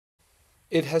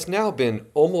It has now been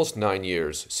almost 9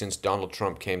 years since Donald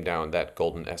Trump came down that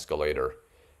golden escalator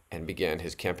and began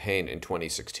his campaign in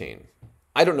 2016.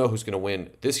 I don't know who's going to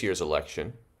win this year's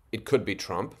election. It could be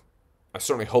Trump. I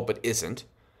certainly hope it isn't.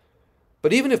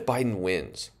 But even if Biden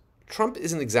wins, Trump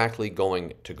isn't exactly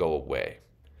going to go away.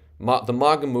 The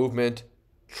MAGA movement,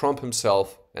 Trump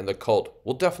himself, and the cult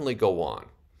will definitely go on.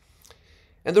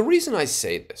 And the reason I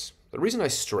say this, the reason I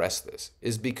stress this,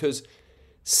 is because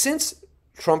since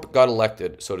Trump got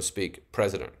elected, so to speak,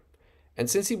 president, and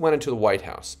since he went into the White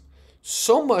House,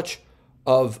 so much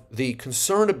of the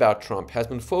concern about Trump has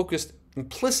been focused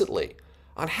implicitly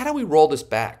on how do we roll this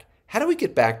back? How do we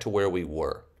get back to where we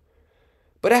were?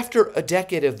 But after a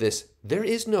decade of this, there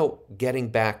is no getting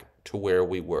back to where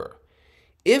we were.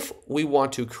 If we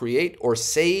want to create or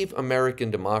save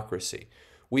American democracy,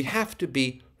 we have to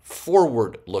be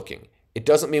forward-looking. It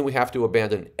doesn't mean we have to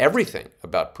abandon everything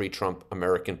about pre-Trump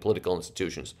American political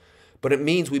institutions, but it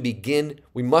means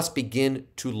we must begin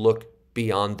to look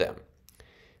beyond them.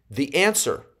 The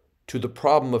answer to the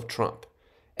problem of Trump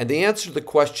and the answer to the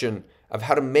question of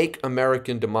how to make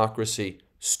American democracy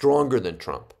stronger than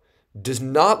Trump does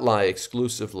not lie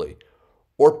exclusively,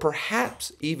 or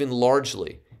perhaps even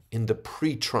largely, in the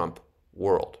pre-Trump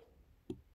world.